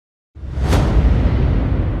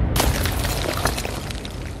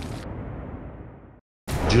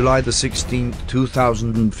July the 16th,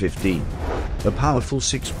 2015. A powerful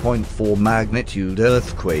 6.4 magnitude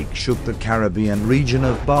earthquake shook the Caribbean region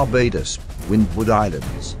of Barbados, Windward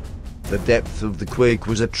Islands. The depth of the quake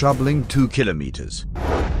was a troubling 2 kilometers.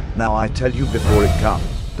 Now I tell you before it comes,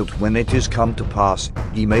 that when it is come to pass,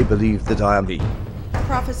 ye may believe that I am he.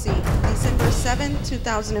 Prophecy, December 7,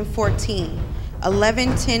 2014,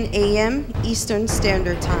 11:10 a.m. Eastern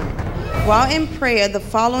Standard Time. While in prayer, the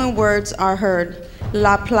following words are heard.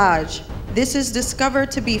 La plage. This is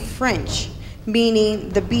discovered to be French, meaning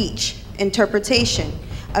the beach. Interpretation.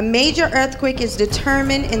 A major earthquake is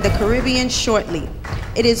determined in the Caribbean shortly.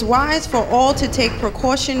 It is wise for all to take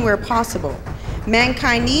precaution where possible.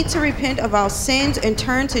 Mankind needs to repent of our sins and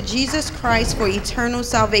turn to Jesus Christ for eternal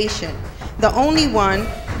salvation, the only one,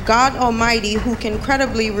 God Almighty, who can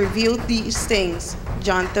credibly reveal these things.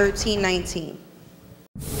 John 13:19.